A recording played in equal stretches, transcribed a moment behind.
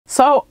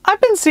So I've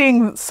been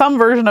seeing some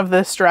version of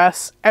this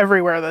dress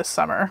everywhere this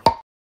summer.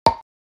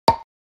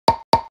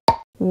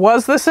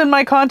 Was this in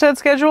my content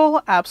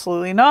schedule?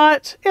 Absolutely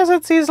not. Is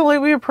it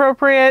seasonally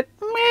appropriate?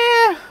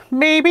 Meh,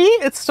 maybe.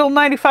 It's still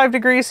 95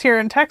 degrees here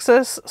in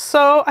Texas,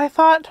 so I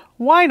thought,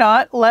 why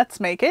not?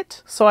 Let's make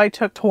it. So I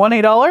took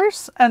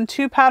 $20 and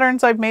 2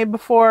 patterns I've made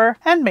before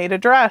and made a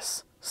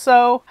dress.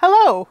 So,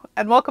 hello,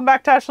 and welcome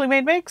back to Ashley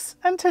Made Makes,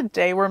 and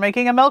today we're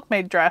making a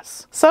Milkmaid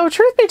dress. So,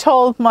 truth be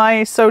told,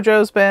 my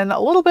sojo's been a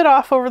little bit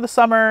off over the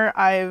summer.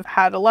 I've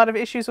had a lot of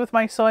issues with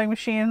my sewing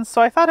machines,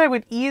 so I thought I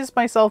would ease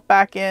myself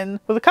back in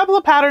with a couple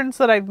of patterns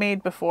that I've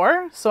made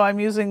before. So I'm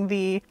using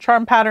the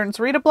Charm Patterns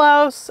Rita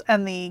Blouse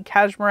and the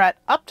Cashmerette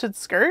Upton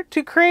skirt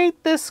to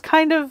create this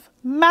kind of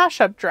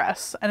mashup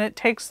dress, and it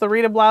takes the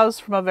Rita Blouse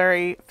from a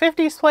very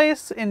 50s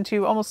place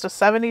into almost a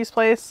 70s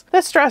place.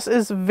 This dress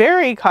is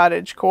very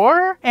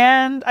cottagecore,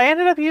 and I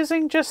ended up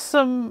using just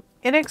some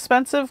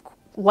inexpensive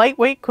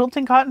lightweight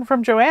quilting cotton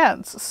from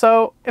Joann's.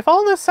 So if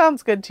all this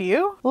sounds good to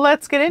you,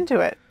 let's get into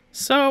it.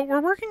 So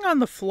we're working on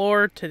the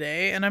floor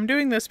today, and I'm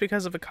doing this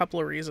because of a couple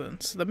of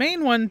reasons. The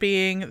main one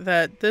being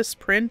that this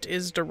print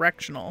is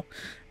directional,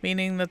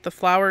 meaning that the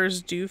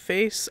flowers do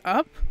face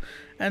up.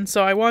 And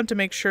so I wanted to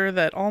make sure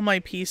that all my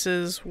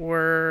pieces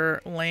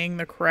were laying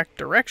the correct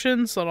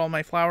direction, so that all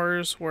my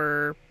flowers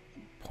were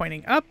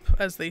pointing up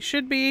as they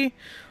should be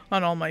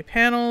on all my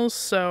panels.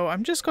 So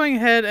I'm just going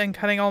ahead and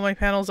cutting all my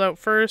panels out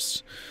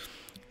first.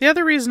 The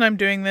other reason I'm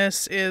doing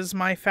this is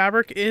my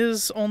fabric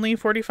is only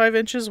 45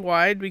 inches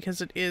wide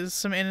because it is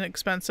some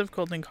inexpensive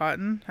quilting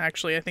cotton.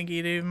 Actually, I think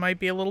it even might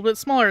be a little bit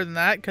smaller than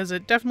that because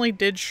it definitely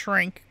did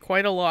shrink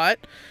quite a lot.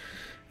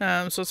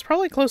 So it's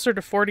probably closer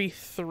to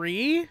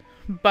 43.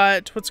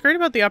 But what's great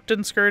about the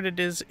Upton skirt, it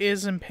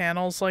is in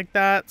panels like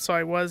that, so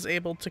I was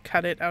able to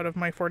cut it out of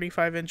my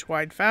 45-inch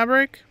wide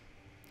fabric.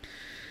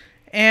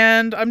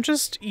 And I'm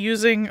just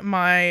using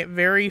my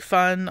very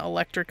fun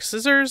electric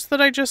scissors that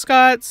I just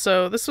got,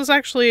 so this was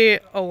actually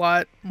a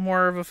lot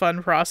more of a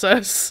fun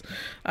process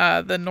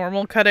than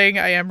normal cutting.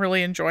 I am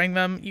really enjoying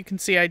them. You can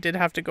see I did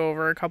have to go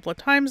over a couple of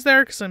times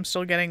there because I'm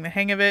still getting the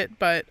hang of it,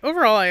 but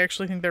overall I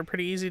actually think they're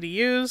pretty easy to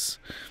use.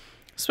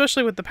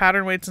 Especially with the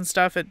pattern weights and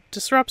stuff, it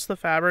disrupts the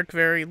fabric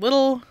very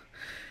little.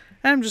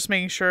 And I'm just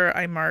making sure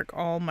I mark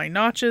all my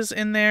notches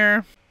in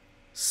there.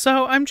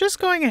 So I'm just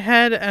going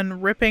ahead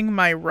and ripping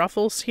my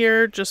ruffles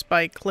here just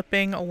by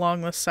clipping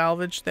along the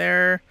selvage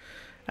there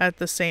at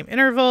the same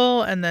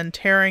interval and then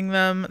tearing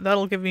them.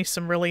 That'll give me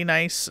some really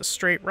nice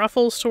straight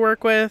ruffles to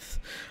work with.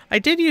 I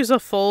did use a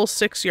full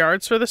 6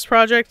 yards for this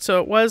project,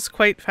 so it was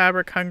quite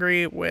fabric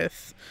hungry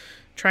with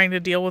trying to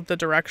deal with the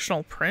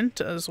directional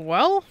print as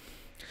well.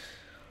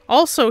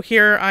 Also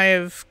here I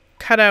have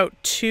cut out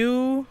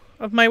 2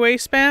 of my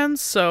waistbands,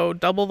 so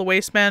double the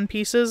waistband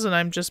pieces, and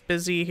I'm just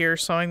busy here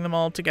sewing them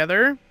all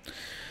together.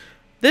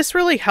 This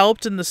really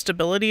helped in the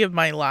stability of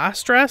my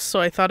last dress, so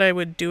I thought I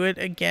would do it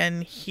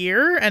again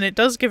here, and it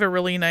does give a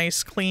really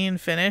nice clean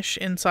finish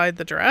inside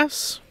the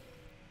dress.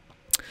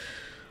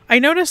 I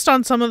noticed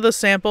on some of the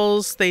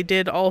samples they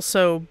did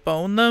also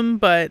bone them,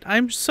 but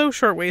I'm so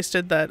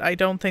short-waisted that I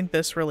don't think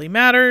this really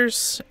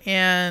matters,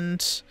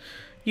 and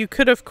you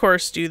could, of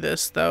course, do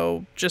this,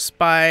 though, just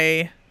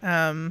by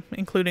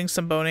including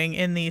some boning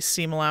in these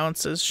seam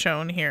allowances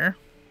shown here.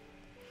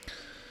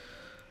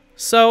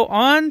 So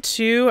on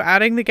to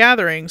adding the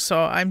gathering.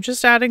 So I'm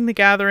just adding the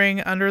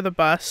gathering under the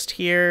bust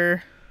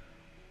here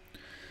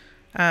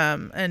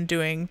and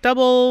doing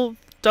double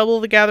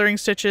the gathering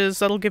stitches.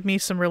 That'll give me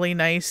some really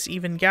nice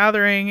even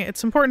gathering.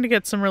 It's important to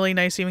get some really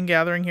nice even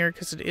gathering here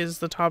because it is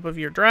the top of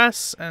your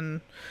dress,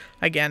 and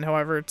again,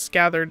 however it's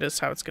gathered is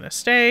how it's going to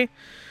stay.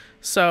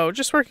 So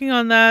just working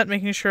on that,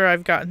 making sure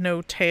I've got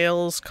no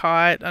tails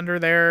caught under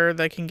there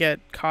that can get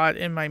caught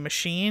in my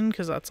machine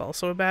because that's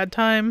also a bad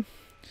time.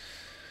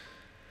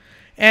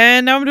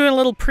 And now I'm doing a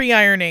little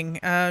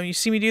pre-ironing. You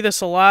see me do this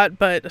a lot,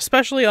 but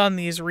especially on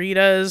these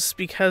Ritas,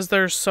 because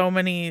there's so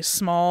many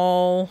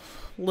small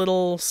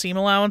little seam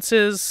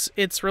allowances,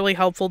 it's really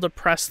helpful to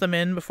press them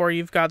in before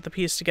you've got the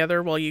piece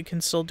together while you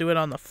can still do it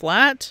on the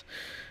flat.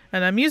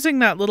 And I'm using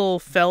that little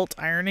felt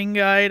ironing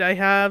guide I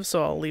have,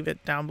 so I'll leave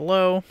it down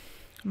below.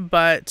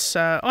 But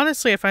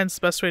honestly, I find it's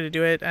the best way to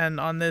do it, and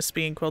on this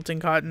being quilting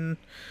cotton,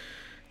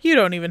 you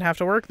don't even have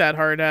to work that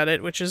hard at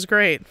it, which is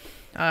great.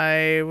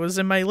 I was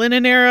in my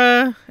linen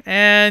era,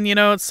 and you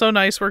know, it's so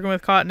nice working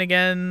with cotton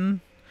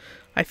again.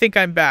 I think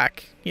I'm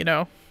back, you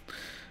know.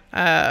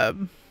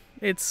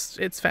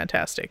 It's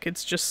fantastic.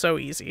 It's just so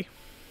easy.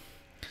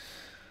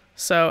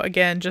 So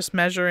again, just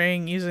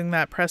measuring, using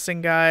that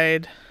pressing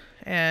guide,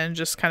 and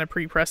just kind of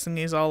pre-pressing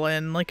these all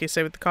in. Like I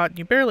say, with the cotton,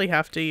 you barely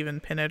have to even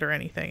pin it or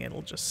anything.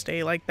 It'll just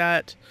stay like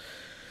that.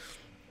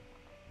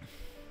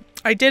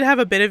 I did have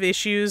a bit of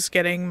issues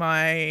getting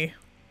my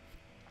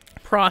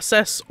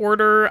process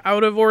order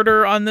out of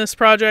order on this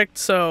project,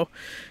 so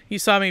you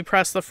saw me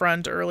press the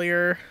front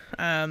earlier.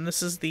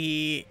 This is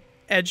the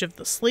edge of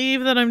the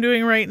sleeve that I'm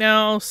doing right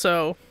now,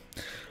 so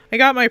I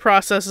got my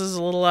processes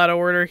a little out of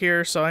order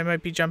here, so I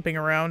might be jumping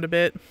around a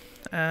bit.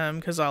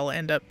 because I'll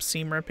end up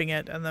seam ripping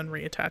it and then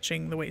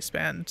reattaching the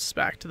waistbands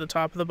back to the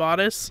top of the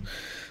bodice.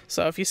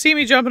 So if you see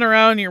me jumping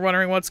around, you're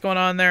wondering what's going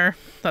on there,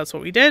 that's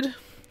what we did.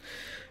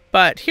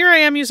 But here I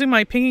am using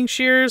my pinking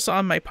shears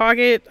on my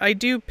pocket. I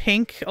do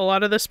pink a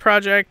lot of this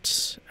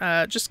project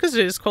just because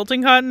it is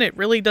quilting cotton. It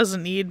really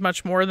doesn't need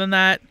much more than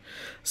that,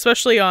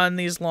 especially on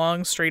these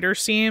long straighter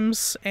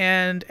seams.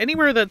 And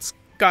anywhere that's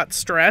got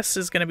stress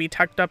is going to be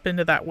tucked up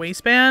into that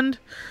waistband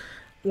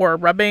or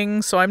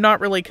rubbing, so I'm not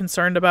really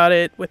concerned about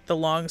it with the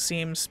long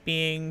seams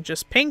being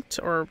just pinked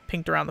or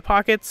pinked around the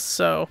pockets.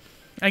 So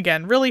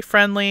again, really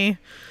friendly.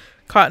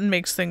 Cotton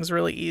makes things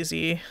really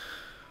easy.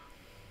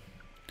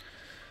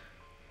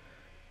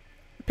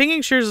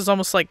 Pinking shears is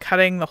almost like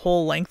cutting the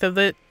whole length of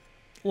it,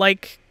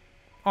 like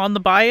on the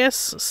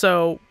bias.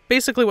 So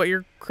basically what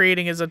you're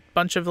creating is a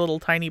bunch of little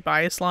tiny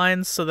bias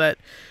lines so that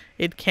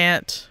it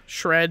can't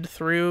shred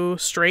through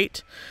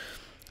straight.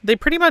 They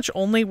pretty much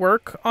only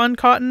work on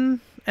cotton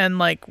and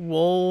like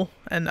wool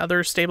and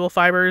other stable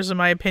fibers, in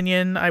my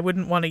opinion. I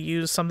wouldn't want to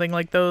use something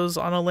like those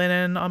on a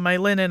linen. On my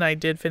linen, I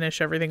did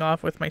finish everything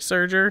off with my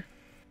serger.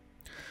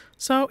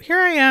 So here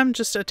I am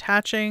just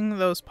attaching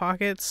those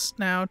pockets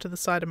now to the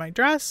side of my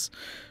dress,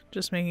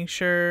 just making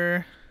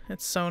sure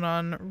it's sewn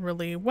on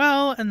really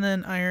well, and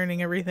then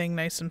ironing everything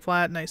nice and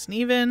flat, nice and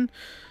even.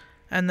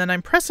 And then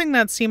I'm pressing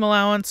that seam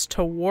allowance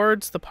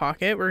towards the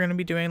pocket. We're going to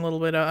be doing a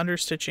little bit of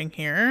understitching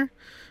here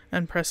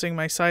and pressing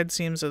my side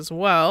seams as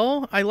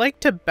well. I like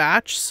to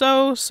batch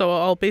sew, so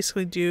I'll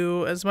basically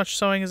do as much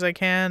sewing as I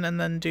can and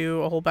then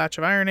do a whole batch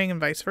of ironing and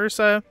vice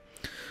versa.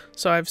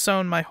 So I've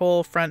sewn my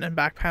whole front and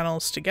back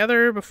panels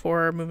together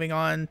before moving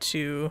on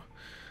to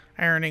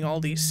ironing all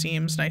these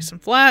seams nice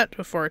and flat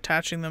before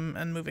attaching them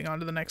and moving on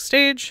to the next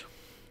stage.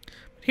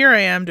 But here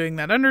I am doing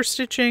that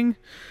understitching.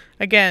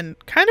 Again,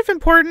 kind of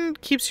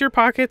important, keeps your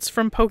pockets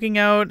from poking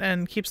out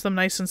and keeps them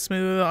nice and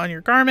smooth on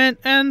your garment,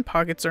 and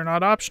pockets are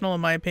not optional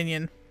in my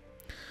opinion.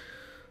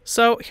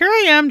 So here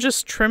I am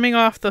just trimming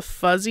off the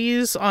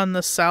fuzzies on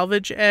the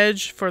salvage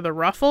edge for the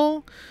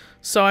ruffle.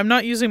 So I'm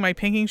not using my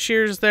pinking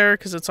shears there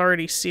because it's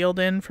already sealed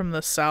in from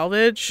the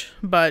salvage,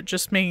 but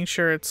just making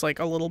sure it's like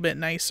a little bit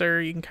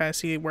nicer. You can kind of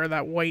see where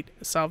that white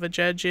salvage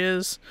edge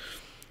is.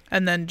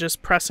 And then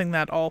just pressing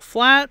that all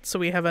flat so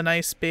we have a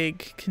nice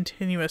big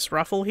continuous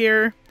ruffle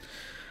here.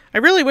 I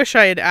really wish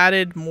I had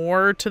added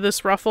more to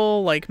this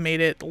ruffle, like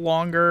made it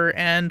longer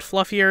and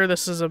fluffier.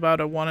 This is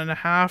about a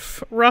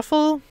 1.5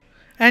 ruffle.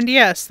 And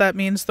yes, that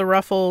means the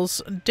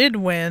ruffles did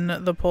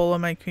win the poll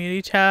on my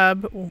community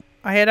tab.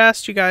 I had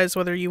asked you guys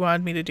whether you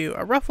wanted me to do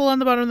a ruffle on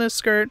the bottom of this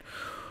skirt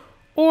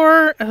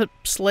or a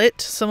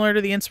slit similar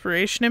to the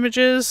inspiration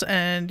images,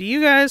 and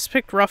you guys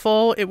picked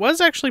ruffle. It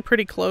was actually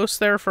pretty close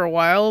there for a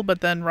while,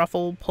 but then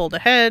ruffle pulled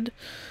ahead.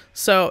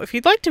 So if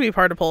you'd like to be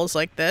part of polls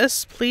like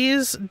this,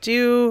 please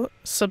do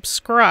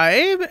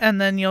subscribe, and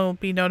then you'll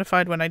be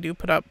notified when I do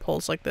put up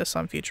polls like this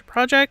on future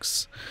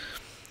projects.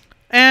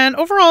 And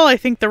overall, I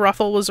think the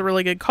ruffle was a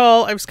really good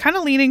call. I was kind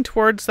of leaning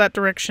towards that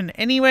direction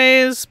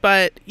anyways,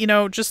 but, you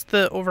know, just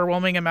the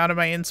overwhelming amount of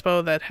my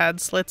inspo that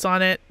had slits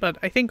on it. But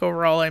I think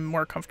overall I'm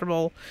more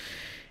comfortable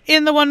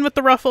in the one with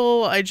the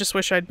ruffle. I just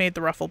wish I'd made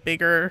the ruffle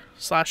bigger,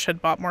 / had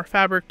bought more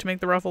fabric to make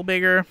the ruffle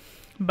bigger.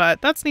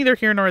 But that's neither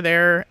here nor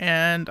there,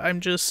 and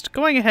I'm just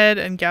going ahead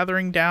and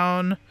gathering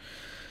down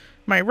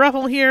my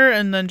ruffle here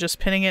and then just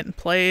pinning it in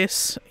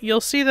place.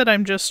 You'll see that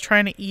I'm just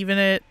trying to even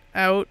it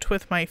out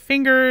with my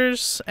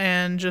fingers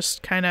and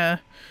just kind of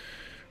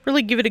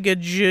really give it a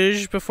good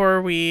zhuzh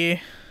before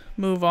we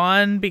move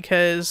on,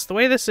 because the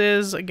way this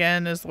is,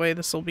 again, is the way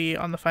this will be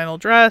on the final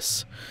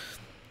dress.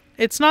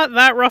 It's not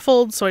that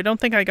ruffled, so I don't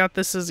think I got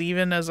this as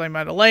even as I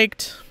might have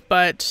liked,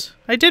 but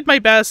I did my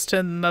best,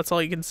 and that's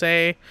all you can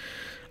say.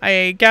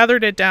 I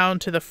gathered it down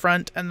to the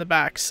front and the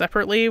back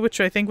separately, which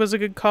I think was a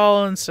good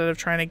call instead of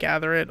trying to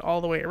gather it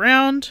all the way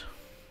around.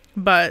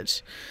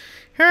 But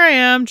here I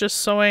am just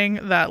sewing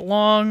that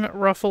long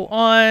ruffle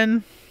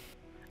on,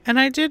 and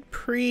I did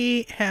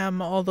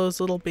pre-hem all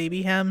those little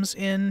baby hems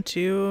in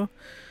too,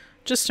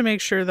 just to make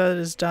sure that it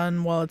is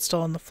done while it's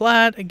still on the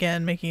flat,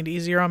 again making it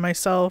easier on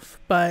myself.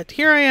 But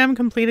here I am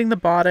completing the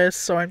bodice,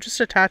 so I'm just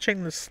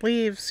attaching the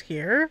sleeves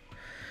here,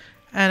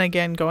 and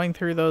again going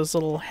through those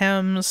little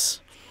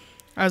hems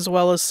as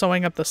well as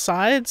sewing up the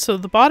sides. So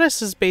the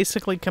bodice is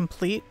basically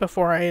complete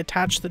before I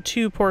attach the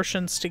two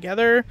portions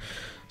together.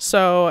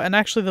 So, and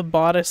actually the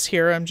bodice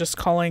here I'm just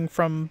calling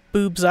from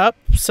boobs up,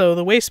 so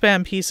the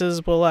waistband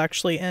pieces will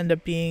actually end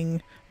up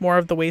being more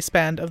of the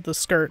waistband of the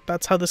skirt.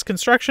 That's how this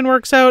construction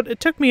works out. It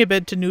took me a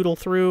bit to noodle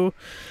through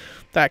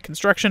that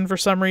construction for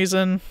some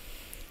reason,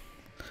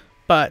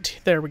 but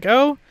there we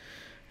go.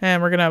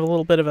 And we're gonna have a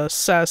little bit of a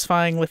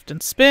satisfying lift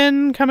and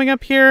spin coming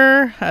up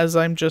here as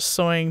I'm just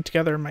sewing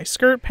together my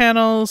skirt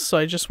panels. So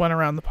I just went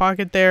around the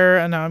pocket there,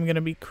 and now I'm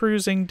gonna be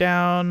cruising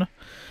down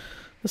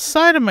the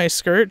side of my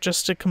skirt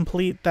just to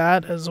complete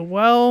that as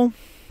well,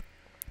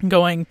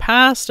 going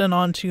past and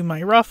onto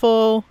my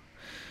ruffle,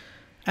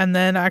 and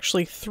then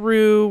actually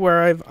through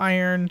where I've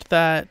ironed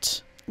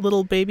that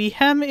little baby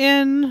hem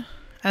in,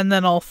 and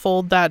then I'll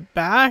fold that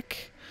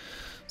back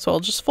So I'll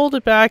just fold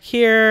it back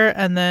here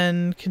and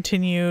then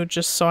continue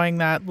just sewing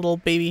that little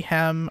baby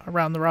hem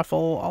around the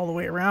ruffle all the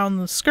way around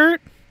the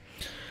skirt.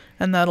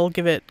 And that'll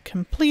give it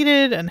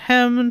completed and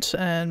hemmed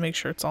and make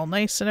sure it's all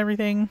nice and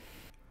everything.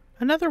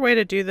 Another way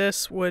to do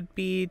this would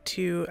be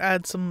to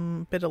add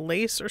some bit of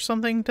lace or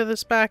something to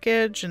this back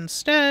edge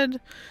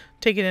instead.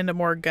 Take it into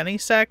more gunny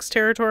sacks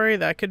territory.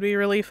 That could be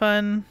really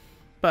fun.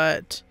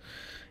 But,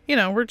 you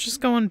know, we're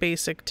just going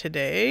basic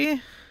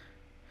today.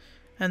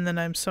 And then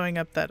I'm sewing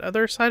up that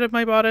other side of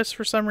my bodice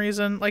for some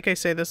reason. Like I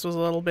say, this was a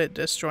little bit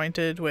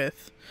disjointed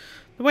with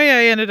the way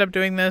I ended up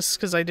doing this,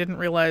 because I didn't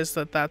realize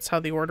that that's how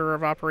the order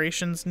of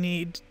operations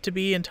need to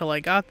be until I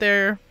got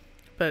there.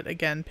 But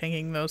again,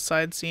 pinking those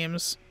side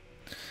seams.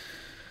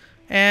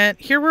 And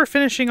here we're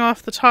finishing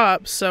off the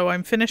top, so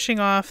I'm finishing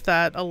off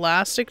that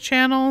elastic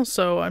channel,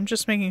 so I'm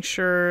just making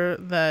sure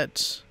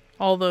that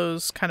all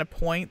those kind of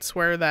points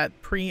where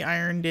that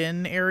pre-ironed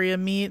in area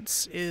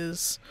meets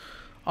is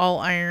all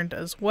ironed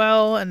as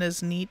well and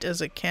as neat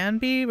as it can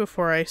be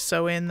before I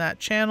sew in that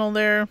channel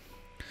there.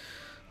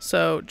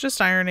 So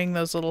just ironing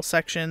those little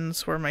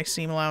sections where my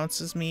seam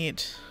allowances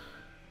meet.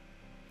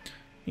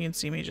 You can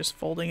see me just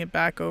folding it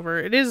back over.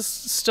 It is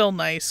still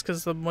nice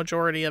because the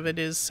majority of it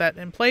is set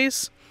in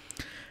place.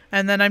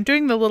 And then I'm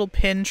doing the little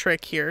pin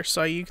trick here.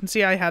 So you can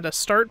see I had a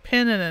start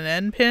pin and an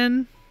end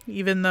pin,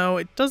 even though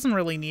it doesn't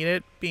really need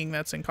it, being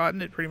that's in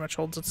cotton. It pretty much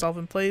holds itself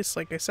in place,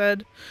 like I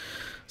said.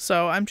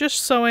 So I'm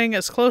just sewing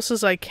as close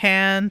as I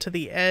can to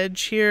the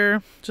edge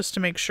here, just to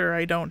make sure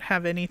I don't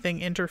have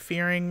anything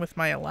interfering with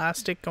my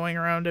elastic going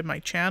around in my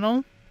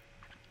channel.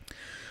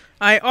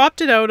 I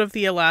opted out of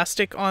the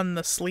elastic on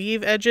the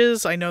sleeve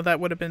edges. I know that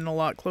would have been a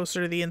lot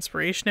closer to the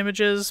inspiration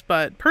images,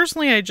 but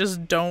personally I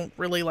just don't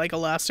really like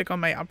elastic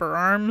on my upper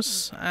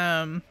arms.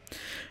 And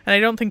I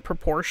don't think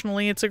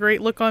proportionally it's a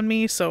great look on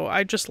me, so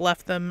I just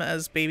left them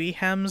as baby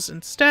hems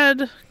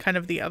instead, kind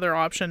of the other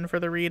option for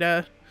the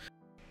Rita.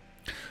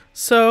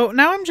 So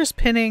now I'm just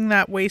pinning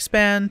that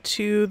waistband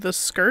to the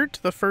skirt,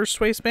 the first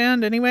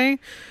waistband anyway,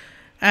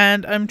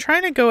 and I'm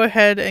trying to go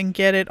ahead and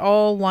get it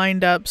all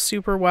lined up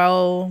super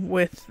well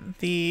with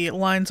the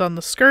lines on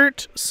the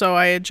skirt. So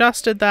I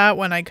adjusted that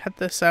when I cut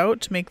this out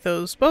to make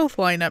those both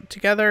line up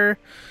together.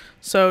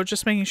 So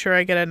just making sure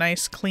I get a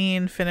nice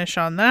clean finish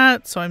on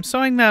that. So I'm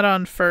sewing that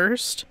on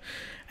first.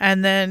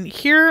 And then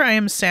here I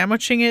am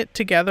sandwiching it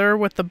together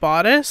with the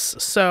bodice.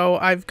 So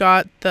I've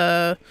got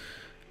the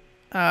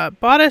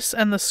bodice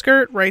and the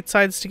skirt right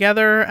sides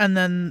together, and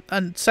then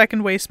a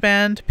second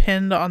waistband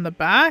pinned on the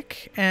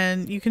back,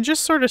 and you can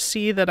just sort of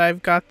see that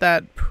I've got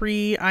that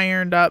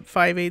pre-ironed up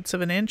 5/8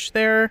 of an inch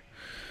there,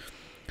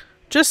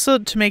 just so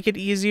to make it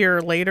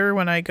easier later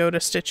when I go to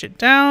stitch it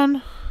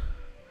down.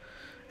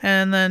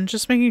 And then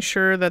just making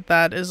sure that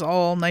that is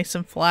all nice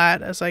and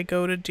flat as I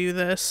go to do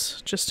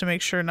this, just to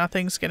make sure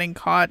nothing's getting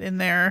caught in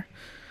there.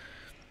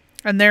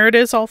 And there it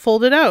is all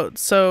folded out.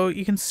 So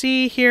you can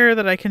see here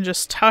that I can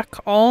just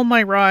tuck all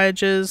my raw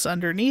edges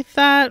underneath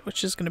that,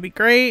 which is going to be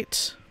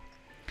great.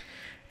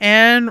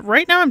 And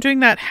right now I'm doing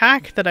that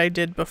hack that I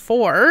did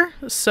before.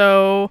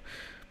 So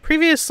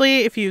previously,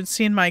 if you'd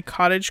seen my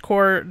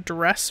cottagecore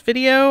dress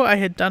video, I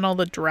had done all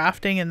the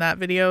drafting in that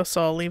video,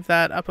 so I'll leave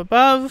that up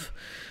above.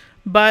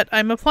 But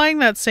I'm applying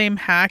that same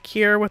hack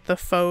here with the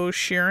faux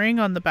shearing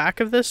on the back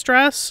of this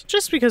dress,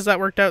 just because that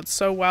worked out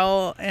so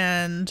well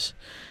and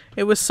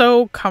it was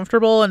so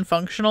comfortable and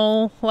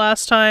functional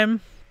last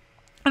time.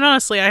 And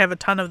honestly, I have a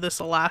ton of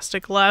this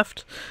elastic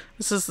left.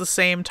 This is the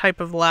same type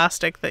of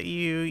elastic that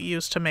you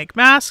use to make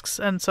masks,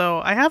 and so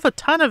I have a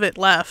ton of it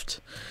left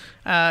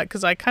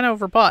because I kind of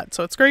overbought.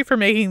 So it's great for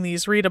making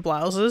these Rita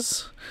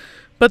blouses.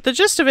 But the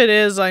gist of it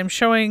is I'm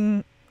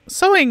sewing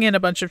in a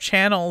bunch of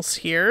channels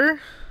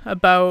here,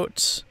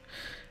 about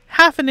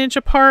 1/2 inch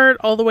apart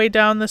all the way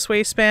down this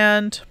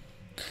waistband.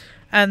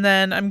 And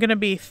then I'm going to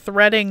be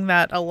threading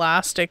that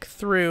elastic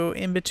through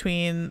in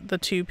between the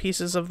two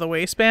pieces of the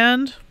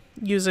waistband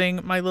using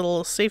my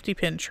little safety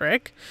pin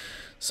trick.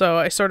 So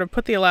I sort of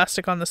put the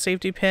elastic on the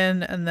safety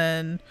pin and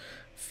then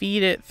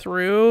feed it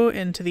through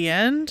into the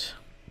end.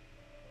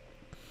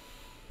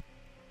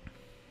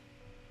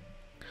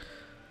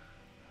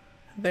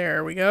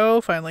 There we go,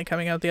 finally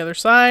coming out the other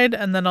side.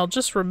 And then I'll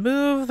just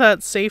remove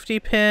that safety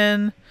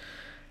pin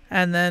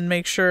and then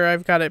make sure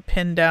I've got it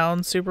pinned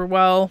down super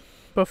well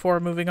before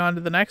moving on to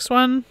the next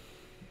one,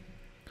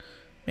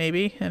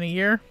 maybe in a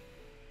year.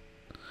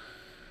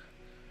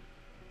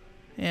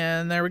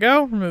 And there we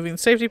go, removing the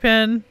safety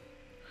pin,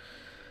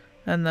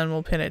 and then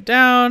we'll pin it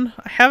down.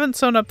 I haven't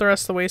sewn up the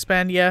rest of the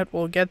waistband yet,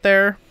 we'll get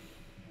there.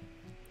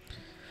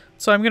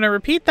 So I'm going to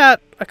repeat that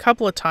a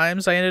couple of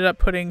times. I ended up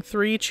putting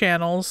 3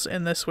 channels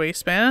in this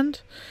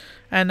waistband,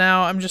 and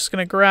now I'm just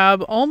going to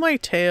grab all my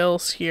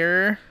tails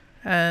here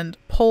and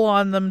pull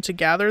on them to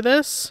gather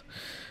this.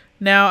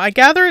 Now, I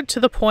gather it to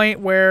the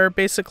point where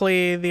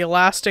basically the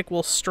elastic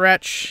will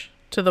stretch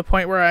to the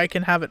point where I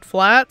can have it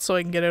flat so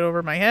I can get it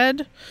over my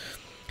head.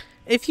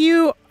 If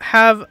you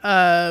have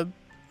a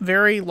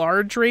very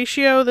large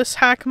ratio, this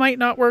hack might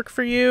not work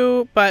for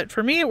you, but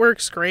for me it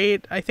works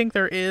great. I think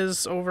there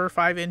is over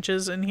 5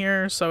 inches in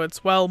here, so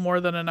it's well more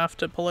than enough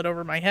to pull it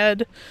over my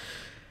head.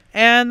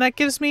 And that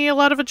gives me a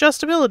lot of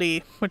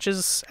adjustability, which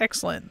is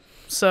excellent.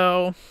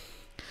 So,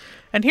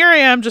 and here I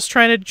am just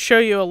trying to show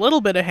you a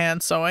little bit of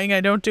hand sewing.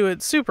 I don't do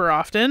it super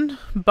often,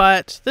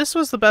 but this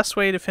was the best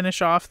way to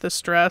finish off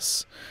this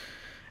dress.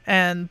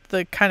 And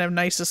the kind of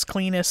nicest,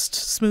 cleanest,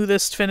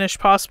 smoothest finish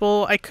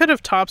possible. I could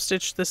have top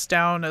stitched this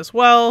down as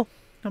well,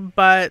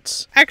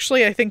 but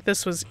actually I think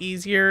this was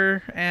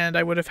easier, and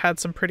I would have had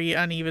some pretty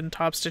uneven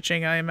top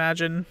stitching, I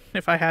imagine,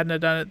 if I hadn't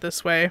have done it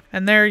this way.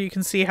 And there you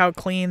can see how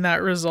clean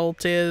that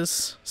result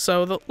is.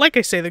 So like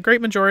I say, the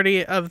great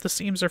majority of the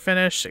seams are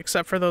finished,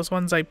 except for those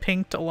ones I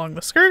pinked along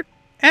the skirt.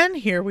 And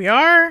here we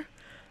are.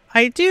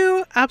 I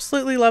do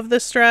absolutely love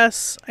this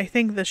dress. I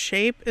think the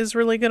shape is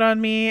really good on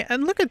me,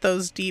 and look at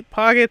those deep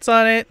pockets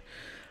on it.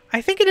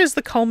 I think it is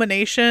the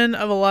culmination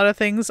of a lot of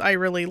things I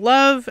really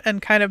love and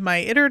kind of my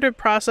iterative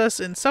process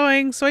in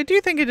sewing, so I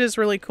do think it is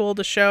really cool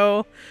to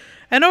show,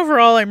 and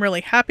overall I'm really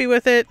happy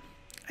with it.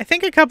 I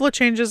think a couple of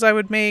changes I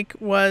would make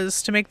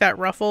was to make that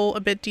ruffle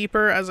a bit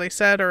deeper, as I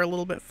said, or a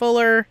little bit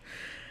fuller.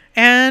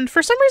 And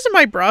for some reason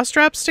my bra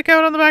straps stick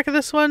out on the back of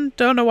this one.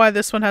 Don't know why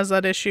this one has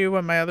that issue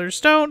when my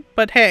others don't,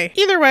 but hey,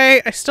 either way,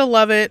 I still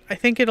love it. I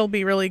think it'll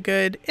be really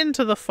good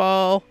into the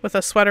fall with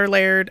a sweater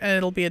layered, and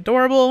it'll be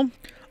adorable.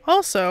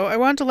 Also, I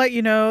want to let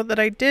you know that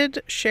I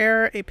did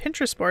share a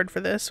Pinterest board for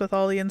this with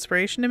all the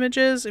inspiration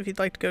images. If you'd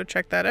like to go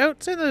check that out,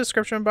 it's in the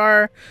description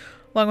bar,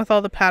 along with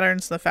all the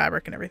patterns, the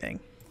fabric, and everything.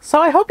 So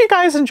I hope you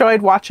guys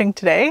enjoyed watching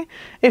today.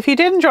 If you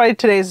did enjoy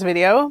today's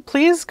video,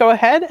 please go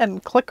ahead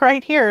and click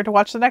right here to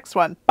watch the next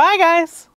one. Bye guys!